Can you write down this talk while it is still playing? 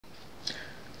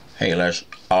Hey Les,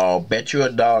 I'll bet you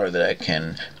 $1 that I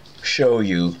can show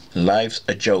you life's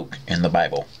a joke in the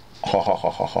Bible. Ha ha ha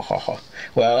ha ha ha ha.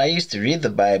 Well, I used to read the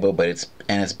Bible, but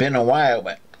it's been a while,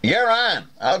 but you're on.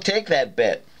 I'll take that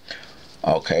bet.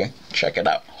 Okay, check it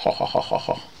out. Ha ha ha ha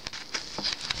ha.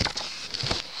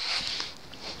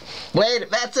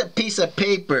 Wait, that's a piece of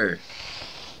paper.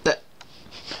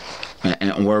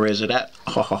 And where is it at?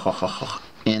 Ha ha ha ha ha.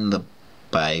 In the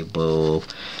Bible.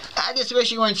 I just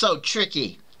wish you weren't so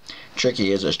tricky.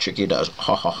 Tricky is as tricky does.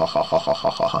 Ha ha ha ha ha ha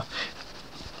ha ha.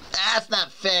 That's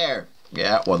not fair.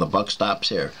 Yeah, well the buck stops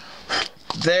here.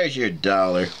 There's your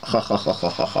 $1. Ha ha ha ha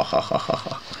ha ha ha ha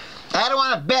ha. I don't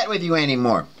want to bet with you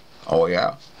anymore. Oh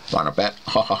yeah, want to bet?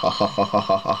 Ha ha ha ha ha ha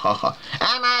ha ha ha.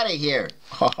 I'm out of here.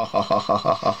 Ha ha ha ha ha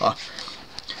ha ha ha.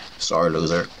 Sore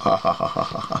loser. Ha ha ha ha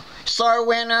ha ha. Sore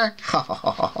winner. Ha ha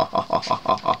ha ha ha ha ha ha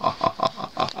ha ha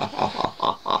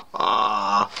ha ha ha.